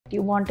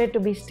You wanted to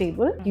be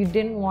stable. You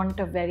didn't want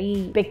a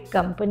very big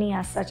company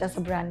as such as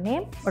a brand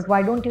name. But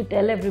why don't you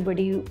tell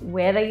everybody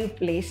where are you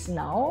placed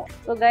now?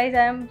 So guys,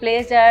 I am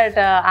placed at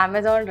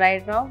Amazon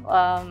right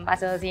now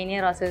as a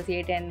senior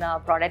associate in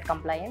product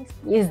compliance.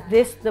 Is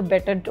this the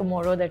better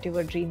tomorrow that you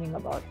were dreaming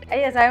about?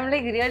 Yes, I am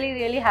like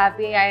really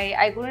happy.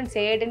 I couldn't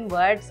say it in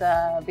words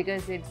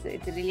because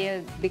it's really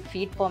a big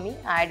feat for me.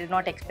 I did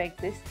not expect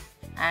this.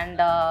 And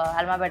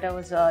AlmaBetter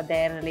was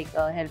there like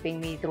helping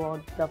me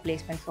throughout the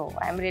placement, so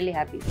I'm really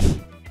happy.